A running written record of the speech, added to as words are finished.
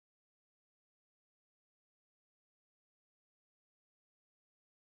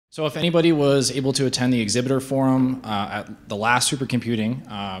So if anybody was able to attend the exhibitor forum at the last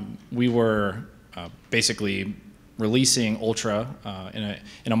supercomputing, we were basically releasing Ultra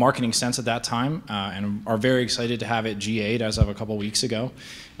in a marketing sense at that time, and are very excited to have it GA'd as of a couple weeks ago.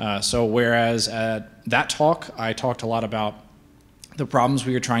 So whereas at that talk, I talked a lot about the problems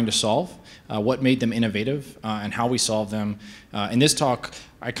we were trying to solve, what made them innovative, and how we solved them. In this talk,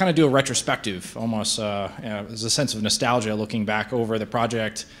 I kind of do a retrospective, almost there's a sense of nostalgia looking back over the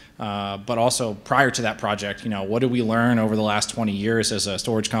project, but also prior to that project, what did we learn over the last 20 years as a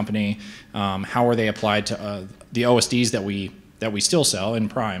storage company? How are they applied to the OSDs that we still sell in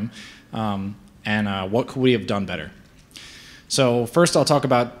Prime, and what could we have done better? So first I'll talk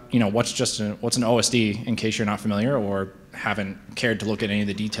about what's an OSD in case you're not familiar or haven't cared to look at any of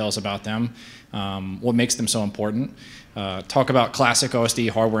the details about them, what makes them so important. Talk about classic OSD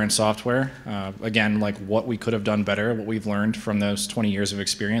hardware and software, again, like what we could have done better, what we've learned from those 20 years of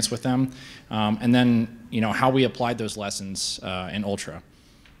experience with them, and then how we applied those lessons in Ultra.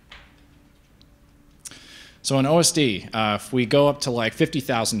 So in OSD, if we go up to like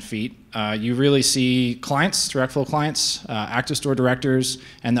 50,000 feet, you really see clients, direct flow clients, active store directors,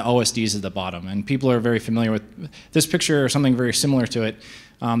 and the OSDs at the bottom. And people are very familiar with this picture or something very similar to it.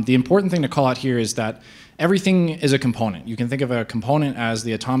 The important thing to call out here is that everything is a component. You can think of a component as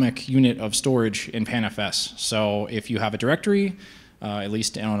the atomic unit of storage in Panasas. So if you have a directory, at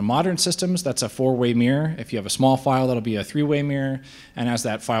least on modern systems, that's a four-way mirror. If you have a small file, that'll be a three-way mirror. And as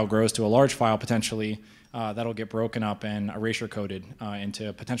that file grows to a large file, potentially, that'll get broken up and erasure coded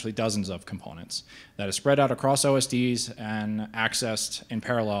into potentially dozens of components that is spread out across OSDs and accessed in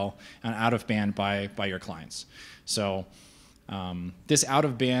parallel and out of band by your clients. So this out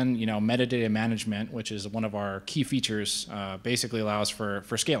of band metadata management, which is one of our key features, basically allows for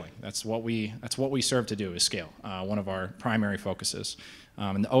scaling. That's what we serve to do, is scale, one of our primary focuses.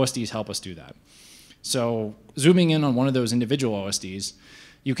 And the OSDs help us do that. So zooming in on one of those individual OSDs,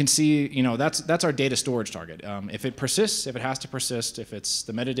 you can see, that's our data storage target. If it persists, if it has to persist, if it's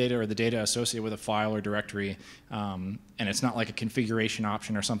the metadata or the data associated with a file or directory, and it's not like a configuration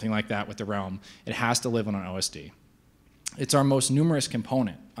option or something like that with the realm, it has to live on an OSD. It's our most numerous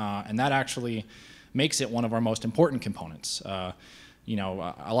component, and that actually makes it one of our most important components. A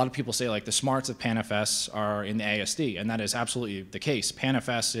lot of people say like the smarts of Panasas are in the ASD, and that is absolutely the case.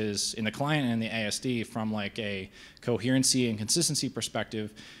 Panasas is in the client and in the ASD from like a coherency and consistency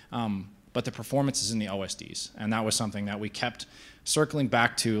perspective, but the performance is in the OSDs, and that was something that we kept circling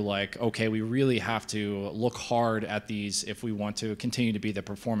back to, like, okay, we really have to look hard at these if we want to continue to be the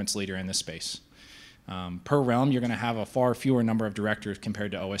performance leader in this space. Per realm, you're going to have a far fewer number of directors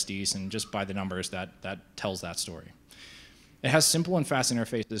compared to OSDs, and just by the numbers, that tells that story. It has simple and fast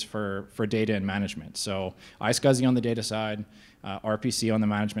interfaces for data and management. So iSCSI on the data side, RPC on the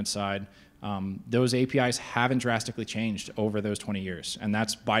management side. Those APIs haven't drastically changed over those 20 years, and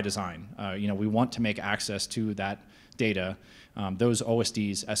that's by design. We want to make access to that data, those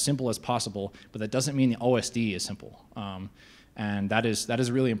OSDs, as simple as possible, but that doesn't mean the OSD is simple. And that is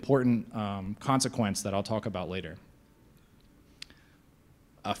a really important consequence that I'll talk about later.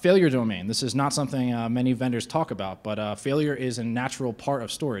 A failure domain. This is not something many vendors talk about, but failure is a natural part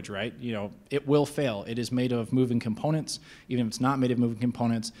of storage, right? It will fail. It is made of moving components. Even if it's not made of moving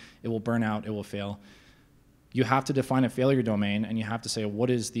components, it will burn out, it will fail. You have to define a failure domain, and you have to say, what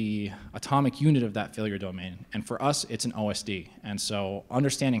is the atomic unit of that failure domain? And for us, it's an OSD. And so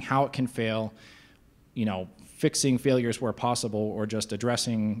understanding how it can fail, fixing failures where possible, or just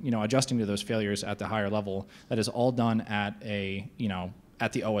addressing, adjusting to those failures at the higher level, that is all done at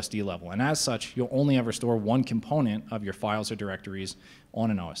at the OSD level. And as such, you'll only ever store one component of your files or directories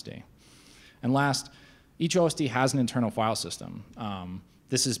on an OSD. And last, each OSD has an internal file system.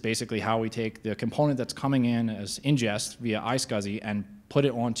 This is basically how we take the component that's coming in as ingest via iSCSI and put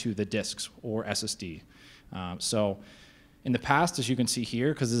it onto the disks or SSD. So in the past, as you can see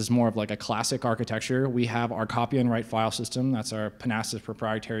here, because this is more of like a classic architecture, we have our copy and write file system. That's our Panasas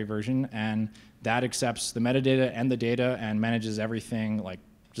proprietary version, and that accepts the metadata and the data and manages everything, like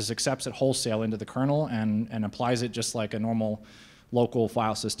just accepts it wholesale into the kernel and applies it just like a normal local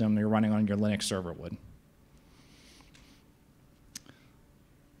file system you're running on your Linux server would.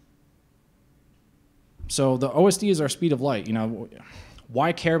 So the OSD is our speed of light.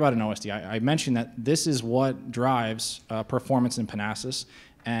 Why care about an OSD? I mentioned that this is what drives performance in Panasas,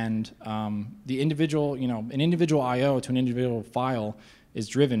 and the individual, an individual I/O to an individual file is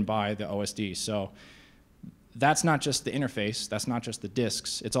driven by the OSD. So that's not just the interface, that's not just the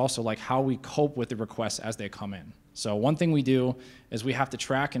disks, it's also like how we cope with the requests as they come in. So one thing we do is we have to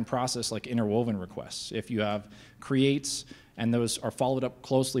track and process like interwoven requests. If you have creates and those are followed up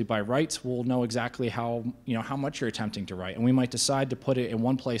closely by writes, we'll know exactly how much you're attempting to write, and we might decide to put it in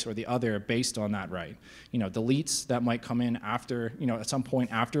one place or the other based on that write. Deletes that might come in after, at some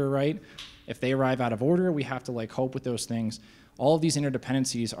point after a write, if they arrive out of order, we have to like cope with those things. All of these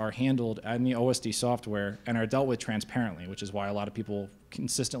interdependencies are handled in the OSD software and are dealt with transparently, which is why a lot of people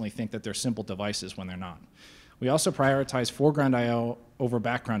consistently think that they're simple devices when they're not. We also prioritize foreground I/O over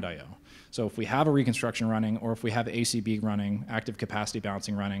background I/O. So if we have a reconstruction running, or if we have ACB running, active capacity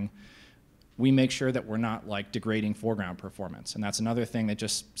balancing running, we make sure that we're not like degrading foreground performance. And that's another thing that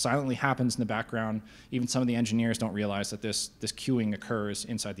just silently happens in the background. Even some of the engineers don't realize that this queuing occurs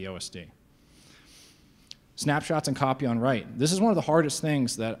inside the OSD. Snapshots and copy on write. This is one of the hardest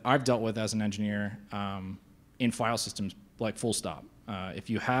things that I've dealt with as an engineer in file systems, like full stop. If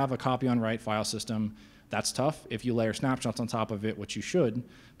you have a copy on write file system, that's tough. If you layer snapshots on top of it, which you should,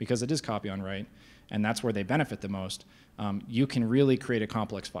 because it is copy on write, and that's where they benefit the most, you can really create a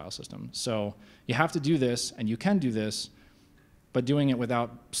complex file system. So you have to do this, and you can do this, but doing it without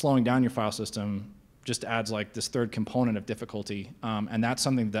slowing down your file system just adds like this third component of difficulty, and that's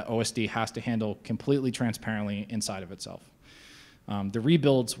something that OSD has to handle completely transparently inside of itself. The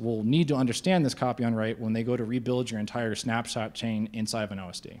rebuilds will need to understand this copy on write when they go to rebuild your entire snapshot chain inside of an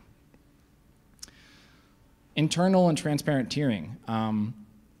OSD. Internal and transparent tiering.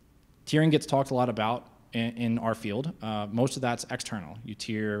 Tiering gets talked a lot about in our field. Most of that's external. You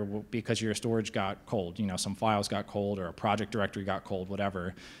tier because your storage got cold, some files got cold or a project directory got cold,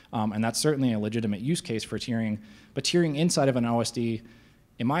 whatever. And that's certainly a legitimate use case for tiering. But tiering inside of an OSD,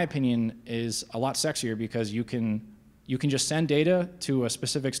 in my opinion, is a lot sexier because you can just send data to a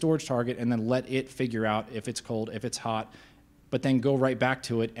specific storage target and then let it figure out if it's cold, if it's hot, but then go right back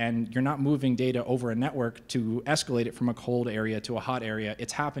to it, and you're not moving data over a network to escalate it from a cold area to a hot area.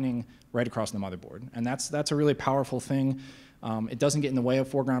 It's happening right across the motherboard, and that's a really powerful thing. It doesn't get in the way of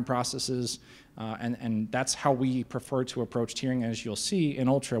foreground processes, and that's how we prefer to approach tiering. As you'll see in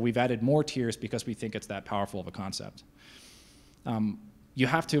Ultra, we've added more tiers because we think it's that powerful of a concept. You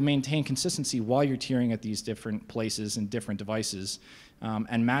have to maintain consistency while you're tiering at these different places and different devices,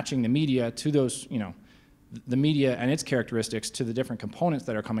 and matching the media to those, the media and its characteristics to the different components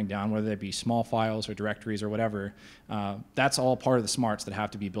that are coming down, whether they be small files or directories or whatever. That's all part of the smarts that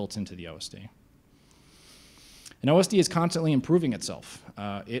have to be built into the OSD. And OSD is constantly improving itself.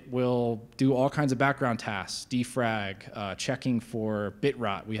 It will do all kinds of background tasks, defrag, checking for bit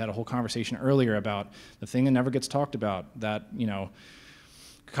rot. We had a whole conversation earlier about the thing that never gets talked about, that,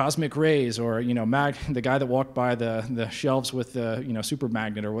 cosmic rays, or the guy that walked by the shelves with the super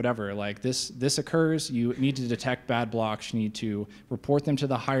magnet or whatever. Like this occurs. You need to detect bad blocks. You need to report them to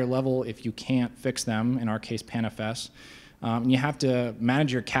the higher level if you can't fix them. In our case, Panasas. And you have to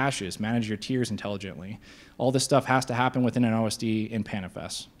manage your caches, manage your tiers intelligently. All this stuff has to happen within an OSD in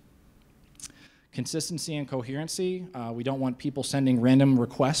Panasas. Consistency and coherency. We don't want people sending random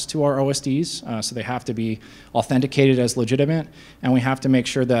requests to our OSDs, so they have to be authenticated as legitimate, and we have to make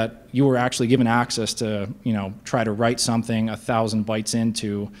sure that you were actually given access to, try to write something 1,000 bytes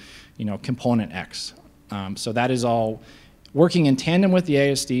into, component X. So that is all working in tandem with the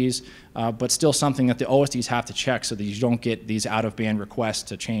ASDs, but still something that the OSDs have to check so that you don't get these out-of-band requests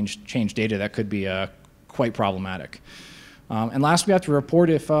to change data that could be quite problematic. And last, we have to report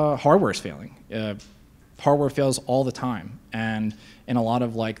if hardware is failing. Hardware fails all the time, and in a lot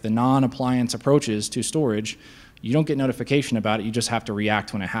of like the non-appliance approaches to storage, you don't get notification about it. You just have to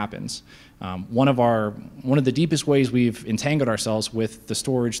react when it happens. One of the deepest ways we've entangled ourselves with the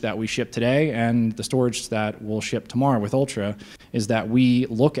storage that we ship today and the storage that we'll ship tomorrow with Ultra is that we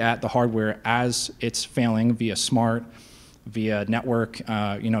look at the hardware as it's failing via smart, via network,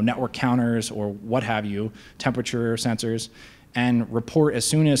 network counters or what have you, temperature sensors, and report as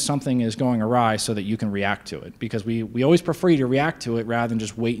soon as something is going awry so that you can react to it. Because we always prefer you to react to it rather than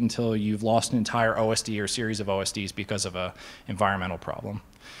just wait until you've lost an entire OSD or series of OSDs because of an environmental problem.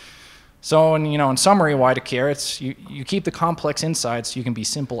 So, in summary, why to care? It's you keep the complex inside so you can be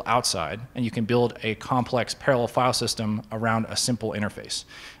simple outside, and you can build a complex parallel file system around a simple interface.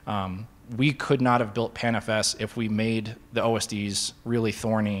 We could not have built Panasas if we made the OSDs really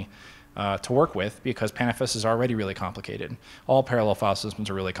thorny to work with, because Panasas is already really complicated. All parallel file systems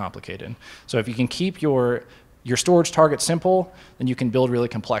are really complicated. So if you can keep your storage target simple, then you can build really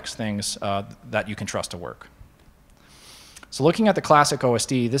complex things that you can trust to work. So looking at the classic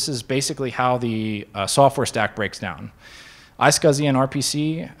OSD, this is basically how the software stack breaks down. iSCSI and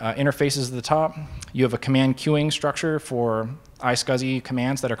RPC interfaces at the top. You have a command queuing structure for iSCSI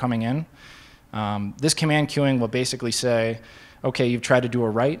commands that are coming in. This command queuing will basically say, okay, you've tried to do a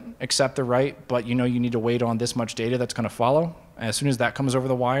write, accept the write, but you know you need to wait on this much data that's going to follow. And as soon as that comes over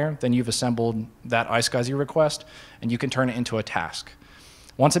the wire, then you've assembled that iSCSI request, and you can turn it into a task.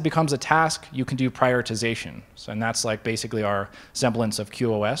 Once it becomes a task, you can do prioritization. So, and that's like basically our semblance of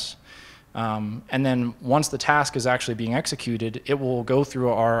QoS. And then once the task is actually being executed, it will go through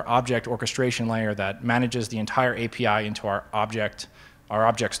our object orchestration layer that manages the entire API into our object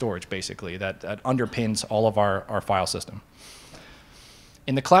storage, basically, that underpins all of our file system.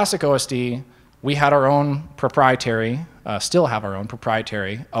 In the classic OSD, we had our own proprietary, still have our own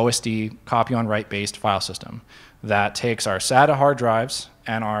proprietary OSD copy on write based file system that takes our SATA hard drives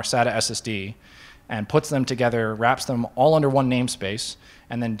and our SATA SSD and puts them together, wraps them all under one namespace,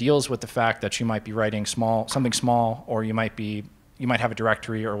 and then deals with the fact that you might be writing something small, or you might have a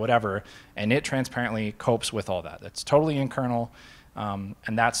directory or whatever, and it transparently copes with all that. It's totally in kernel, and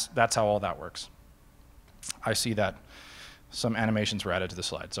that's how all that works. I see that some animations were added to the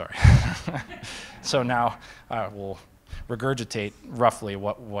slide, sorry. So now we'll regurgitate roughly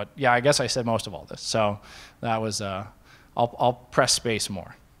what, yeah, I guess I said most of all this. So that was, I'll press space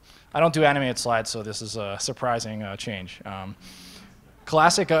more. I don't do animated slides, so this is a surprising change.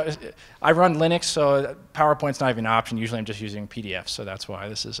 Classic, I run Linux, so PowerPoint's not even an option. Usually I'm just using PDFs, so that's why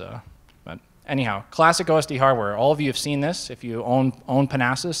this is but anyhow, classic OSD hardware. All of you have seen this. If you own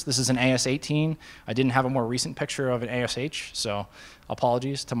Panasas, this is an AS18. I didn't have a more recent picture of an ASH, so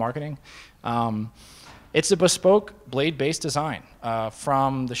apologies to marketing. It's a bespoke blade-based design.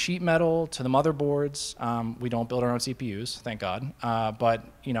 From the sheet metal to the motherboards, we don't build our own CPUs, thank God. But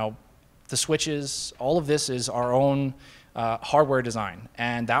you know, the switches, all of this is our own hardware design.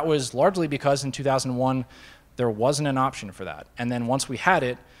 And that was largely because in 2001, there wasn't an option for that. And then once we had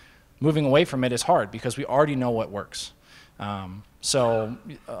it, moving away from it is hard because we already know what works. So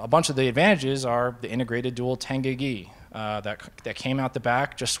a bunch of the advantages are the integrated dual 10 gig E that came out the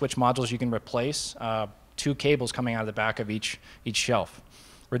back, just switch modules you can replace, 2 cables coming out of the back of each shelf.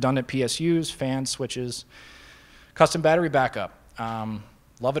 Redundant PSUs, fans, switches, custom battery backup.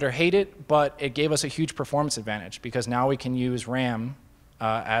 Love it or hate it, but it gave us a huge performance advantage because now we can use RAM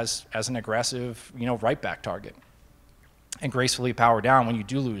as an aggressive, write-back target and gracefully power down when you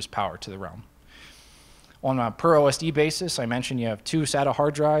do lose power to the realm. On a per OSD basis, I mentioned you have 2 SATA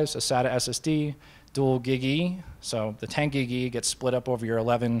hard drives, a SATA SSD, dual gig E, so the 10 gig E gets split up over your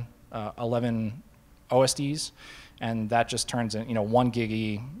 11 OSDs, and that just turns in, 1 gig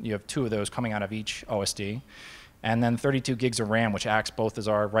E, you have 2 of those coming out of each OSD. And then 32 gigs of RAM, which acts both as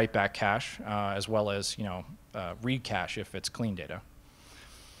our write-back cache as well as read cache if it's clean data.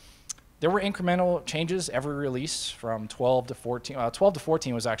 There were incremental changes every release from 12 to 14. 12 to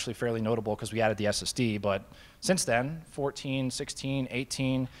 14 was actually fairly notable because we added the SSD, but since then, 14, 16,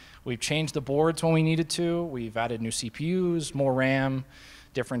 18, we've changed the boards when we needed to. We've added new CPUs, more RAM,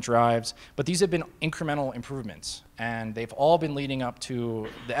 different drives, but these have been incremental improvements, and they've all been leading up to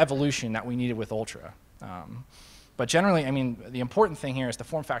the evolution that we needed with Ultra. But generally, I mean, the important thing here is the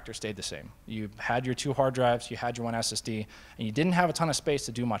form factor stayed the same. You had your 2 hard drives, you had your 1 SSD, and you didn't have a ton of space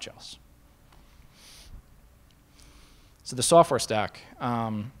to do much else. So the software stack.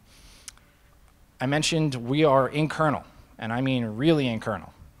 I mentioned we are in kernel, and I mean really in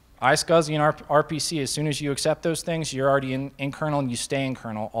kernel. iSCSI and RPC, as soon as you accept those things, you're already in kernel, and you stay in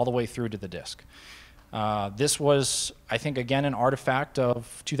kernel all the way through to the disk. This was, I think, again, an artifact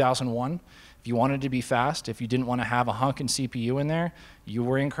of 2001. If you wanted to be fast, if you didn't want to have a hunkin' CPU in there, you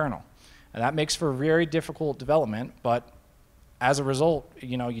were in kernel. And that makes for very difficult development, but as a result,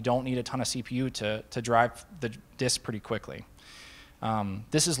 you don't need a ton of CPU to drive the disk pretty quickly.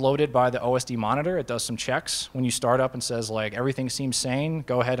 This is loaded by the OSD monitor. It does some checks. When you start up and says, like, everything seems sane,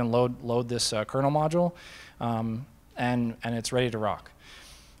 go ahead and load this kernel module, and it's ready to rock.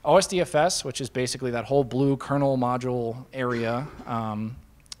 OSDFS, which is basically that whole blue kernel module area,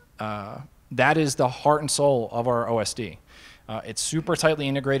 that is the heart and soul of our OSD. It's super tightly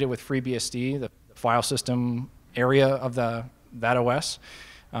integrated with FreeBSD, the file system area of that OS.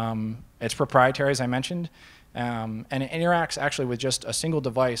 It's proprietary, as I mentioned, and it interacts actually with just a single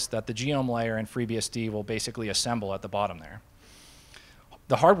device that the genome layer in FreeBSD will basically assemble at the bottom there.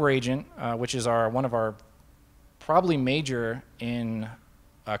 The hardware agent, which is one of our probably major in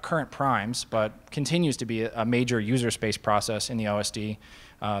current primes, but continues to be a major user space process in the OSD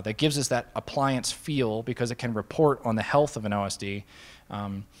that gives us that appliance feel because it can report on the health of an OSD.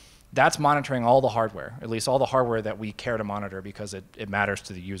 That's monitoring all the hardware, at least all the hardware that we care to monitor because it matters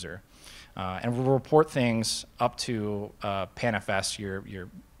to the user. And we'll report things up to PanFS, your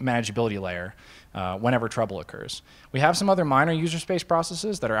manageability layer, whenever trouble occurs. We have some other minor user space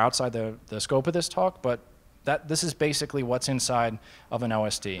processes that are outside the scope of this talk, but this is basically what's inside of an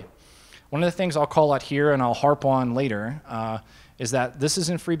OSD. One of the things I'll call out here and I'll harp on later is that this is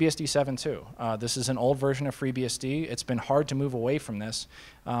in FreeBSD 7 too. This is an old version of FreeBSD. It's been hard to move away from this,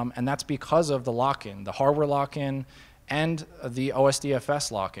 and that's because of the lock-in, the hardware lock-in, and the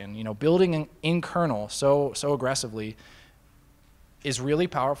OSDFS lock-in. You know, building in kernel so aggressively is really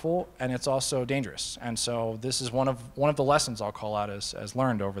powerful, and it's also dangerous. And so this is one of the lessons I'll call out as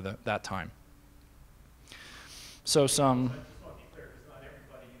learned over that time. So some.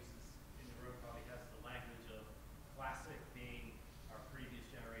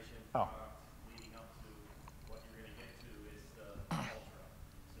 Oh. Leading up to what you're going to get to is the Ultra.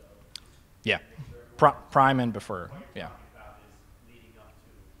 So yeah, prime and before. Yeah. About is leading up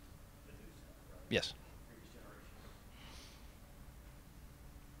to the new stuff, right? Yes. Previous generation.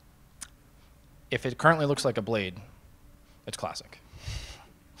 If it currently looks like a blade, it's classic.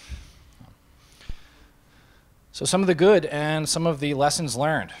 So some of the good and some of the lessons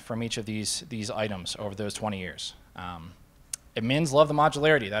learned from each of these items over those 20 years. Admins love the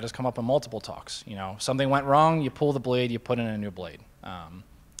modularity. That has come up in multiple talks. You know, something went wrong, you pull the blade, you put in a new blade. A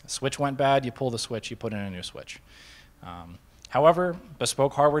switch went bad, you pull the switch, you put in a new switch. However,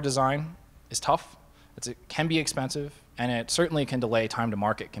 bespoke hardware design is tough. It can be expensive, and it certainly can delay time to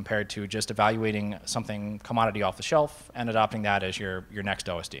market compared to just evaluating something commodity off the shelf and adopting that as your next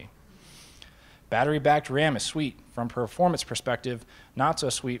OSD. Battery-backed RAM is sweet from a performance perspective, not so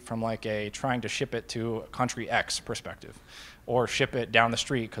sweet from like a trying to ship it to country X perspective, or ship it down the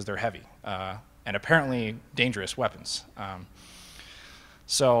street because they're heavy, and apparently dangerous weapons.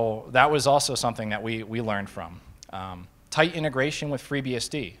 So that was also something that we learned from. Tight integration with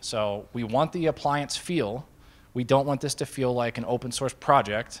FreeBSD. So we want the appliance feel. We don't want this to feel like an open source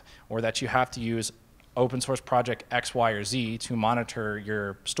project, or that you have to use open source project X, Y, or Z to monitor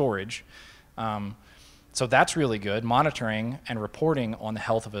your storage. So that's really good. Monitoring and reporting on the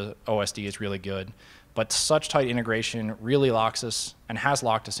health of an OSD is really good. But such tight integration really locks us and has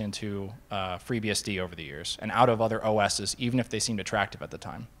locked us into FreeBSD over the years and out of other OSs, even if they seemed attractive at the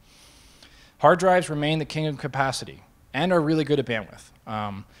time. Hard drives remain the king of capacity and are really good at bandwidth.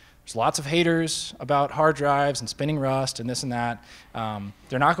 There's lots of haters about hard drives and spinning rust and this and that.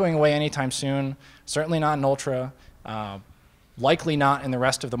 They're not going away anytime soon, certainly not in Ultra. Likely not in the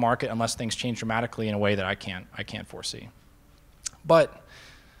rest of the market unless things change dramatically in a way that I can't foresee. But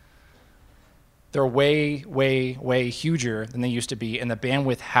they're way, way, way huger than they used to be, and the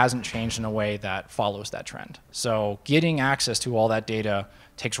bandwidth hasn't changed in a way that follows that trend. So getting access to all that data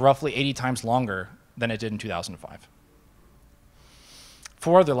takes roughly 80 times longer than it did in 2005.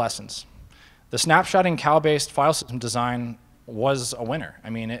 4 other lessons. The snapshotting CAL-based file system design was a winner. I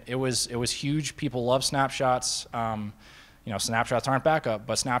mean, it was huge. People love snapshots. You know, snapshots aren't backup,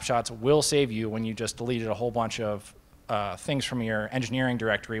 but snapshots will save you when you just deleted a whole bunch of things from your engineering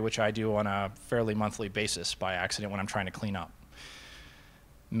directory, which I do on a fairly monthly basis by accident when I'm trying to clean up.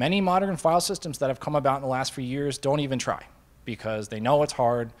 Many modern file systems that have come about in the last few years don't even try because they know it's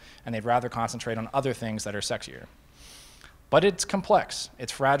hard and they'd rather concentrate on other things that are sexier. But it's complex,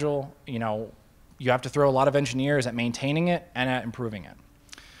 it's fragile, you know, you have to throw a lot of engineers at maintaining it and at improving it.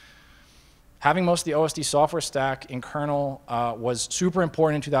 Having most of the OSD software stack in kernel was super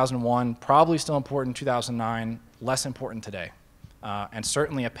important in 2001, probably still important in 2009, less important today, and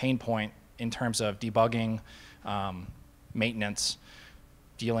certainly a pain point in terms of debugging, maintenance,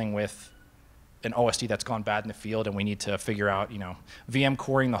 dealing with an OSD that's gone bad in the field, and we need to figure out, you know, VM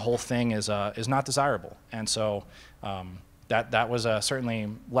coring the whole thing is not desirable, and so that was certainly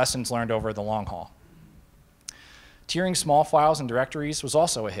lessons learned over the long haul. Tiering small files and directories was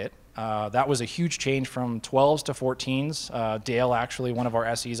also a hit. That was a huge change from 12s to 14s. Dale, actually, one of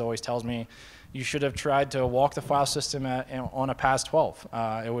our SEs, always tells me, you should have tried to walk the file system on a PAS 12.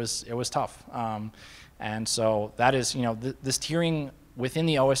 It was tough. And so that is, you know, this tiering within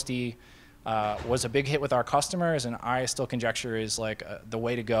the OSD was a big hit with our customers, and I still conjecture is like the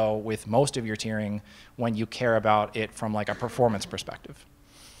way to go with most of your tiering when you care about it from like a performance perspective.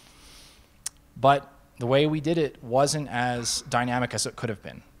 But the way we did it wasn't as dynamic as it could have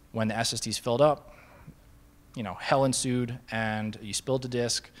been. When the SSDs filled up, you know, hell ensued, and you spilled the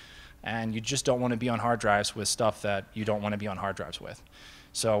disk, and you just don't want to be on hard drives with stuff that you don't want to be on hard drives with.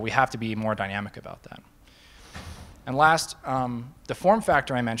 So we have to be more dynamic about that. And last, the form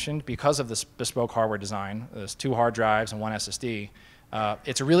factor I mentioned, because of this bespoke hardware design, there's 2 hard drives and 1 SSD,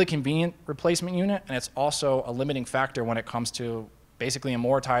 it's a really convenient replacement unit, and it's also a limiting factor when it comes to basically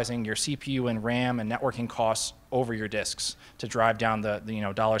amortizing your CPU and RAM and networking costs over your disks to drive down the you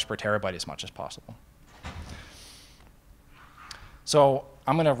know, dollars per terabyte as much as possible. So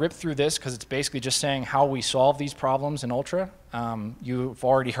I'm going to rip through this because it's basically just saying how we solve these problems in Ultra. You've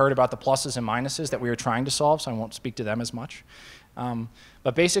already heard about the pluses and minuses that we were trying to solve, so I won't speak to them as much.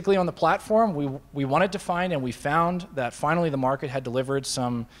 But basically on the platform, we wanted to find, and we found that finally the market had delivered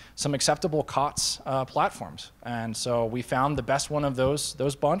some acceptable COTS platforms. And so we found the best one of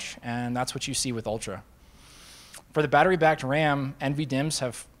those bunch, and that's what you see with Ultra. For the battery-backed RAM, NVDIMMs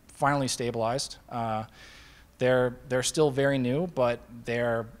have finally stabilized. They're still very new, but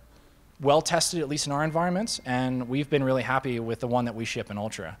they're well tested, at least in our environments, and we've been really happy with the one that we ship in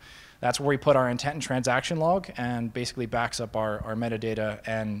Ultra. That's where we put our intent and transaction log and basically backs up our metadata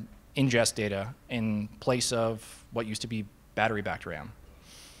and ingest data in place of what used to be battery-backed RAM.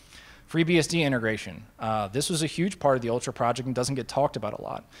 FreeBSD integration. This was a huge part of the Ultra project and doesn't get talked about a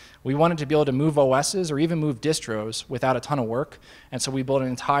lot. We wanted to be able to move OSs or even move distros without a ton of work, and so we built an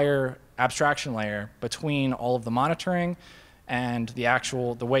entire abstraction layer between all of the monitoring and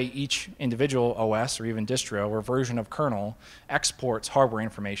the way each individual OS or even distro or version of kernel exports hardware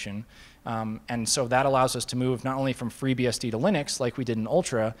information. And so that allows us to move not only from FreeBSD to Linux like we did in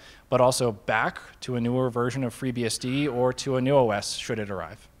Ultra, but also back to a newer version of FreeBSD or to a new OS should it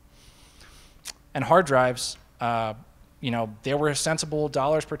arrive. And hard drives, they were sensible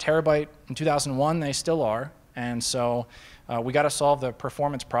dollars per terabyte in 2001, they still are. And so we got to solve the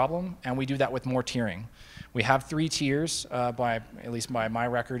performance problem, and we do that with more tiering. We have 3 tiers, at least by my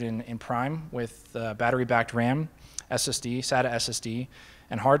record in Prime, with battery-backed RAM, SSD, SATA SSD,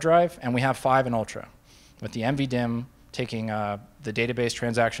 and hard drive, and we have 5 in Ultra, with the NVDIMM taking the database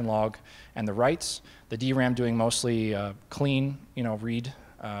transaction log and the writes, the DRAM doing mostly clean,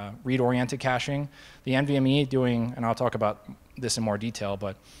 read-oriented caching, the NVMe doing, and I'll talk about this in more detail,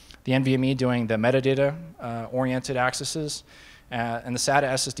 but the NVMe doing the metadata-oriented accesses, and the SATA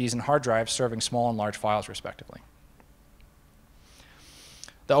SSDs and hard drives serving small and large files, respectively.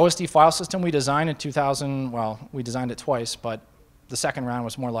 The OSD file system we designed in 2000, well, we designed it twice, but the second round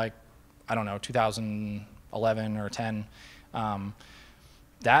was more like, 2011 or 10.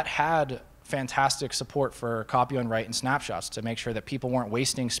 That had fantastic support for copy on write and snapshots to make sure that people weren't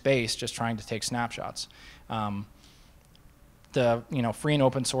wasting space just trying to take snapshots. The free and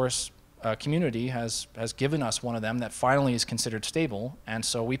open source community has given us one of them that finally is considered stable, and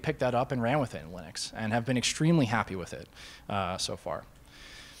so we picked that up and ran with it in Linux and have been extremely happy with it so far.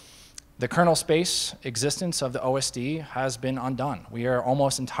 The kernel space existence of the OSD has been undone. We are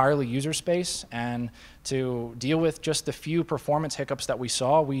almost entirely user space, and to deal with just the few performance hiccups that we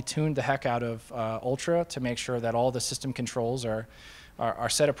saw, we tuned the heck out of Ultra to make sure that all the system controls are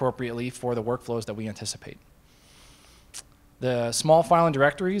set appropriately for the workflows that we anticipate. The small file and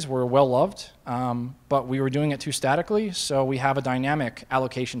directories were well loved, but we were doing it too statically, so we have a dynamic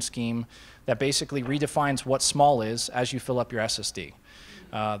allocation scheme that basically redefines what small is as you fill up your SSD.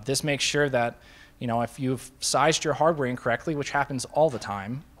 This makes sure that if you've sized your hardware incorrectly, which happens all the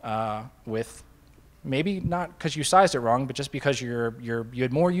time, with maybe not because you sized it wrong, but just because you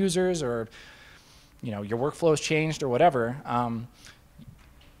had more users or your workflow's changed or whatever,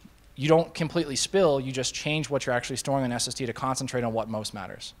 you don't completely spill, you just change what you're actually storing on SSD to concentrate on what most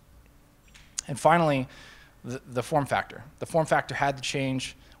matters. And finally, the form factor. The form factor had to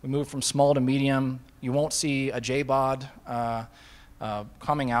change. We moved from small to medium. You won't see a JBOD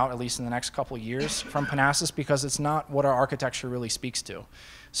coming out, at least in the next couple of years, from Panasas because it's not what our architecture really speaks to.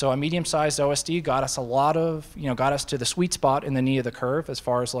 So a medium-sized OSD got us got us to the sweet spot in the knee of the curve as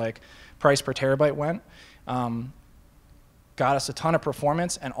far as like price per terabyte went. Got us a ton of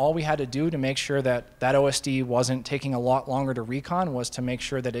performance, and all we had to do to make sure that that OSD wasn't taking a lot longer to recon was to make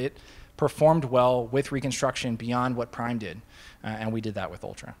sure that it performed well with reconstruction beyond what Prime did, and we did that with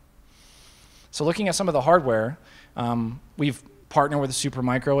Ultra. So looking at some of the hardware, we've partnered with a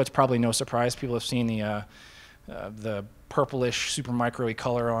Supermicro. It's probably no surprise people have seen the purplish Supermicro-y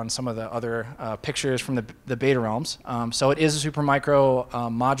color on some of the other pictures from the beta realms. So it is a Supermicro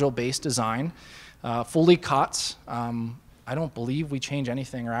module-based design, fully COTS. I don't believe we change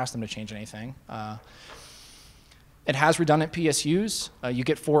anything or ask them to change anything. It has redundant PSUs. You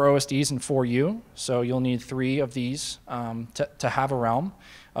get 4 OSDs and 4 U, so you'll need 3 of these to have a realm.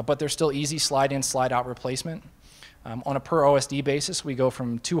 But there's still easy slide-in, slide-out replacement. On a per OSD basis, we go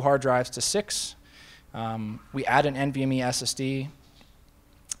from 2 hard drives to 6. We add an NVMe SSD.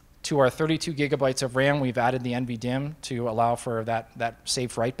 To our 32 gigabytes of RAM, we've added the NVDIMM to allow for that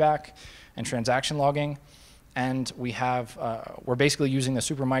safe write-back and transaction logging. And we're basically using the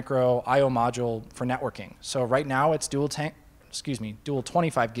Supermicro I/O module for networking. So right now it's dual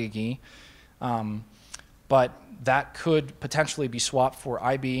 25 gig E, but that could potentially be swapped for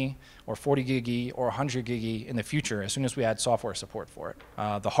IB or 40 gig E or 100 gig E in the future as soon as we add software support for it.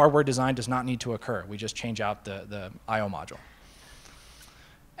 The hardware design does not need to occur. We just change out the I/O module.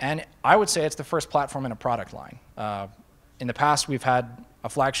 And I would say it's the first platform in a product line. In the past, we've had a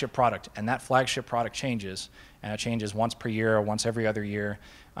flagship product, and that flagship product changes, and it changes once per year or once every other year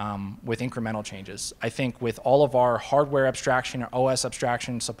with incremental changes. I think with all of our hardware abstraction or OS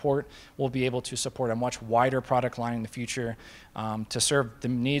abstraction support, we'll be able to support a much wider product line in the future to serve the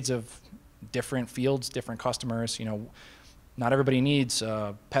needs of different fields, different customers. You know, not everybody needs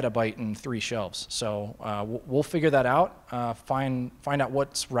a petabyte and 3 shelves. So we'll figure that out, find out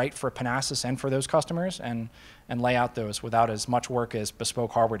what's right for Panasas and for those customers, and lay out those without as much work as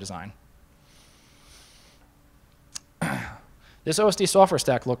bespoke hardware design. This OSD software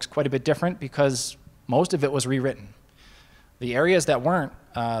stack looks quite a bit different because most of it was rewritten. The areas that weren't,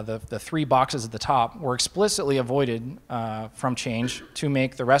 the 3 boxes at the top, were explicitly avoided from change to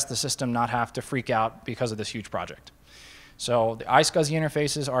make the rest of the system not have to freak out because of this huge project. So the iSCSI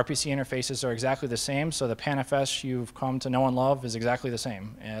interfaces, RPC interfaces are exactly the same, so the PanFS you've come to know and love is exactly the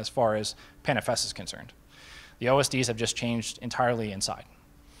same as far as PanFS is concerned. The OSDs have just changed entirely inside.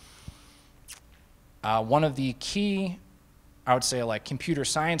 One of the key, I would say, like computer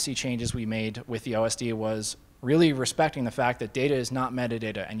science-y changes we made with the OSD was really respecting the fact that data is not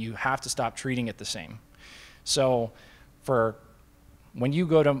metadata, and you have to stop treating it the same. So when you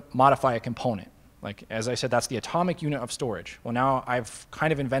go to modify a component, like as I said, that's the atomic unit of storage. Well, now I've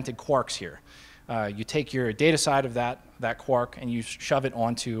kind of invented quarks here. You take your data side of that quark and you shove it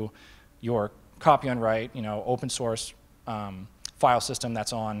onto your copy on write, you know, open source file system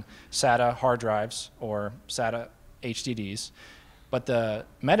that's on SATA hard drives or SATA HDDs. But the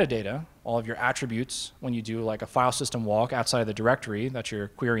metadata, all of your attributes, when you do like a file system walk outside of the directory that you're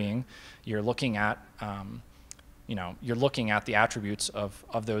querying, you're looking at you're looking at the attributes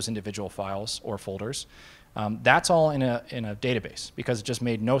of those individual files or folders. That's all in a database because it just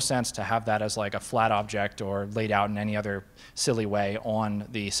made no sense to have that as like a flat object or laid out in any other silly way on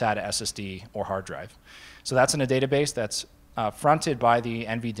the SATA SSD or hard drive. So that's in a database that's fronted by the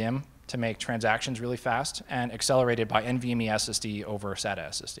NVDIMM to make transactions really fast and accelerated by NVMe SSD over SATA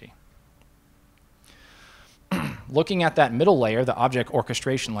SSD. Looking at that middle layer, the object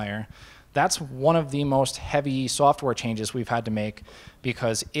orchestration layer, that's one of the most heavy software changes we've had to make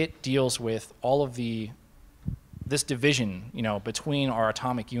because it deals with all of this division, you know, between our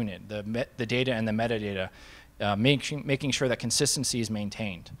atomic unit, the data and the metadata, making sure that consistency is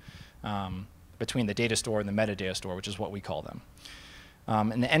maintained between the data store and the metadata store, which is what we call them.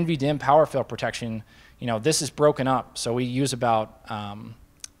 And the NVDIMM power fail protection, you know, this is broken up, so we use about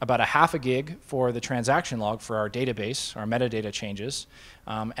a half a gig for the transaction log for our database, our metadata changes,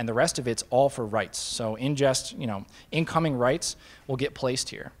 and the rest of it's all for writes. So ingest, you know, incoming writes will get placed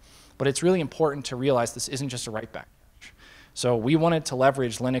here. But it's really important to realize this isn't just a write back. So we wanted to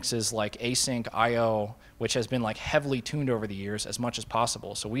leverage Linux's like async I/O, which has been like heavily tuned over the years as much as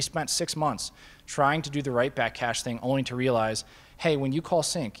possible. So we spent 6 months trying to do the write back cache thing, only to realize, hey, when you call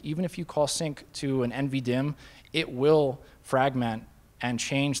sync, even if you call sync to an NVDIMM, it will fragment and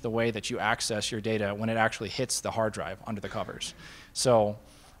change the way that you access your data when it actually hits the hard drive under the covers. So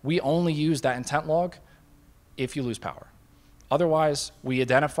we only use that intent log if you lose power. Otherwise, we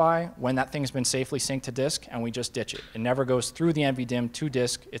identify when that thing's been safely synced to disk, and we just ditch it. It never goes through the NVDIMM to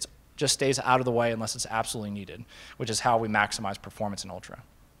disk. It just stays out of the way unless it's absolutely needed, which is how we maximize performance in Ultra.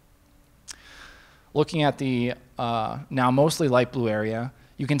 Looking at the now mostly light blue area,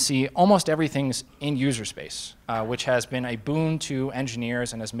 you can see almost everything's in user space, which has been a boon to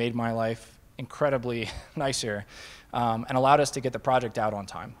engineers and has made my life incredibly nicer and allowed us to get the project out on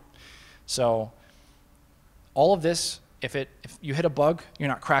time. So all of this, if you hit a bug, you're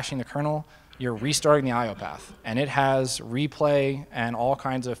not crashing the kernel, you're restarting the I/O path. And it has replay and all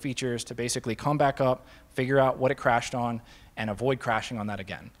kinds of features to basically come back up, figure out what it crashed on, and avoid crashing on that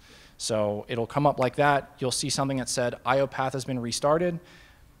again. So it'll come up like that. You'll see something that said I/O path has been restarted,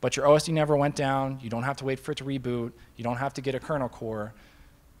 but your OSD never went down. You don't have to wait for it to reboot. You don't have to get a kernel core.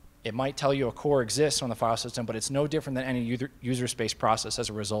 It might tell you a core exists on the file system, but it's no different than any user space process as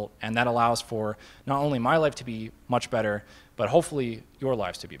a result. And that allows for not only my life to be much better, but hopefully your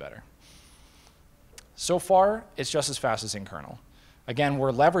lives to be better. So far, it's just as fast as in kernel. Again,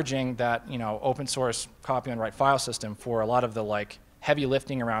 we're leveraging that open source copy and write file system for a lot of the like heavy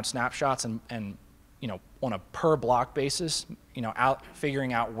lifting around snapshots and on a per block basis,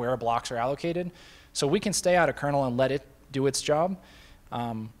 figuring out where blocks are allocated. So we can stay out of kernel and let it do its job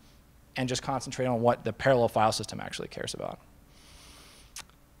and just concentrate on what the parallel file system actually cares about.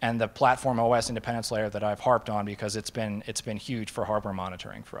 and the platform OS independence layer that I've harped on because it's been huge for hardware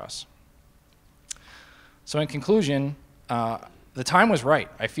monitoring for us. So in conclusion, the time was right.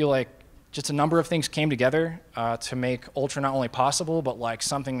 I feel like just a number of things came together to make Ultra not only possible, but like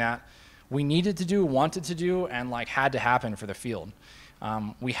something that we needed to do, wanted to do, and like had to happen for the field.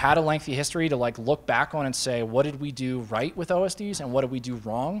 We had a lengthy history to like look back on and say, what did we do right with OSDs and what did we do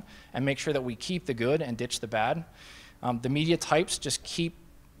wrong, and make sure that we keep the good and ditch the bad. The media types just keep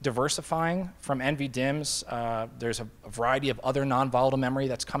diversifying from NVDIMMs. There's a variety of other non-volatile memory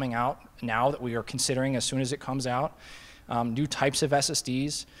that's coming out now that we are considering as soon as it comes out. New types of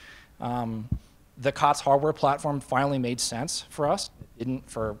SSDs. The COTS hardware platform finally made sense for us. It didn't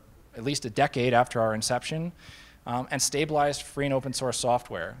for at least a decade after our inception. And stabilized free and open source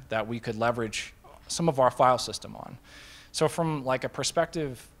software that we could leverage some of our file system on. So from like a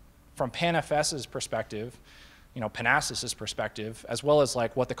perspective, from PanFS's perspective, Panasas' perspective, as well as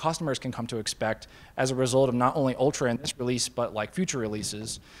like what the customers can come to expect as a result of not only Ultra in this release, but like future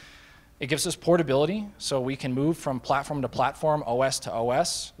releases. It gives us portability, so we can move from platform to platform, OS to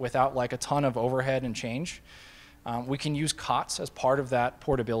OS, without like a ton of overhead and change. We can use COTS as part of that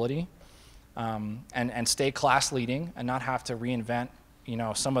portability, and stay class leading and not have to reinvent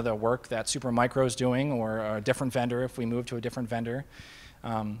some of the work that Supermicro is doing or a different vendor if we move to a different vendor.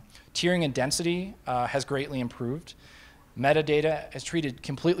 Tiering and density has greatly improved. Metadata is treated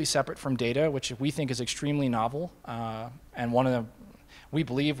completely separate from data, which we think is extremely novel. And we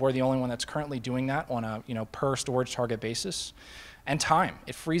believe we're the only one that's currently doing that on a per storage target basis. And time.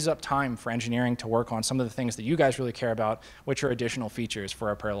 It frees up time for engineering to work on some of the things that you guys really care about, which are additional features for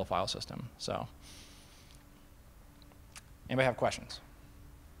our parallel file system. So, anybody have questions?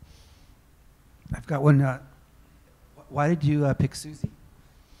 I've got one. Why did you pick SUSE?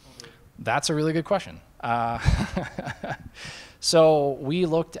 That's a really good question. So we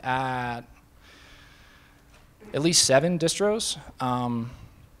looked at least 7 distros.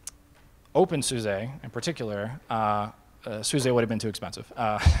 OpenSUSE in particular, SUSE would have been too expensive.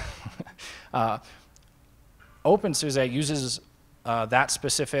 OpenSUSE uses that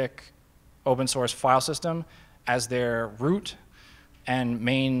specific open source file system as their root and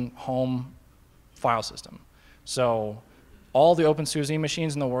main home file system. So all the OpenSUSE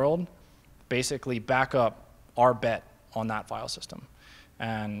machines in the world basically back up our bet on that file system.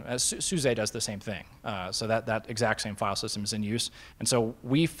 And SUSE does the same thing. So that exact same file system is in use. And so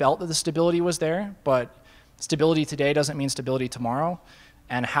we felt that the stability was there, but stability today doesn't mean stability tomorrow.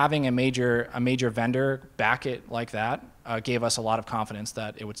 And having a major vendor back it like that gave us a lot of confidence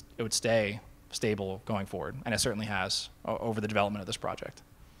that it would stay stable going forward. And it certainly has over the development of this project.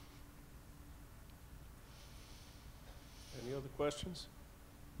 Any other questions?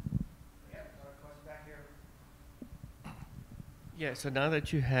 Yeah, so now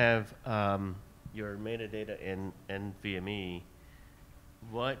that you have your metadata in NVMe,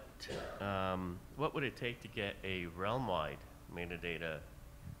 what would it take to get a realm-wide metadata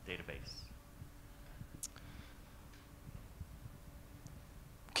database?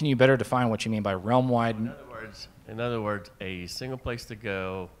 Can you better define what you mean by realm-wide? In other words, a single place to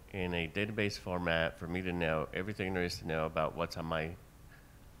go in a database format for me to know everything there is to know about what's on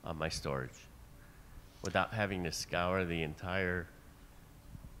my storage, without having to scour the entire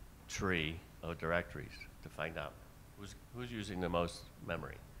tree of directories to find out who's using the most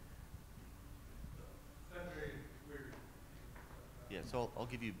memory. Yeah, so I'll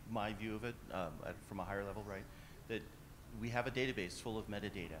give you my view of it from a higher level, right? That we have a database full of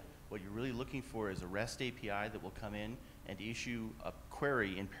metadata. What you're really looking for is a REST API that will come in and issue a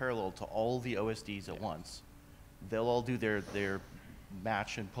query in parallel to all the OSDs at once. They'll all do their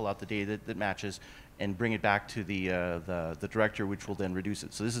match and pull out the data that matches and bring it back to the director, which will then reduce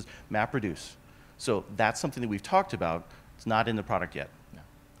it. So this is map reduce. So that's something that we've talked about. It's not in the product yet. Yeah.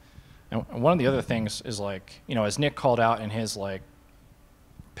 And one of the other things is like, as Nick called out in his like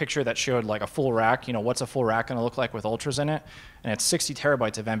picture that showed like a full rack, what's a full rack going to look like with Ultras in it? And it's 60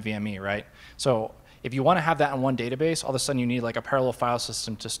 terabytes of NVMe, right? So if you want to have that in one database, all of a sudden you need like a parallel file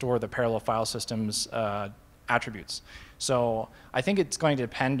system to store the parallel file system's attributes. So I think it's going to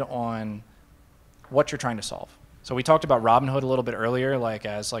depend on what you're trying to solve. So we talked about Robinhood a little bit earlier, like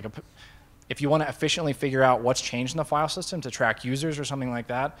as like if you want to efficiently figure out what's changed in the file system to track users or something like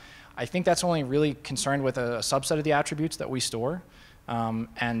that, I think that's only really concerned with a subset of the attributes that we store.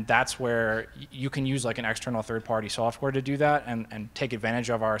 And that's where you can use like an external third-party software to do that and take advantage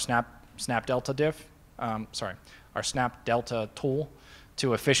of our Snap Delta diff, our Snap Delta tool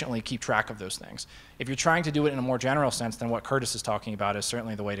to efficiently keep track of those things. If you're trying to do it in a more general sense, then what Curtis is talking about is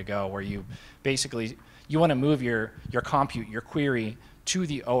certainly the way to go, where you basically, you want to move your compute, your query to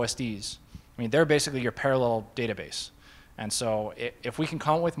the OSDs. I mean, they're basically your parallel database. And so if we can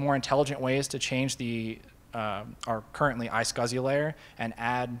come up with more intelligent ways to change our currently iSCSI layer and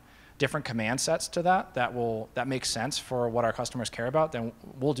add different command sets to that makes sense for what our customers care about, then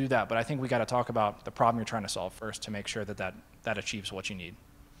we'll do that. But I think we got to talk about the problem you're trying to solve first to make sure that achieves what you need.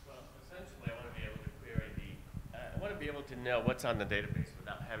 Well, essentially, I want to be able to query I want to be able to know what's on the database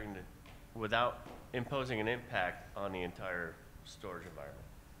without imposing an impact on the entire storage environment.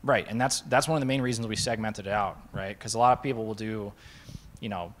 Right, and that's one of the main reasons we segmented it out, right? Because a lot of people will do,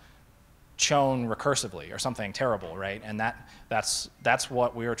 chown recursively or something terrible, right? And that's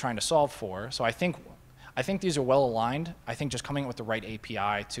what we were trying to solve for. So I think these are well aligned. I think just coming up with the right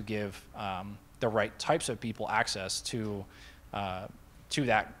API to give the right types of people access to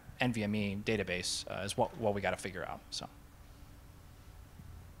that NVMe database is what we got to figure out. So.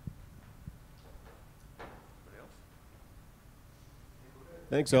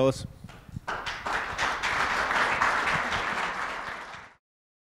 Thanks, Ellis.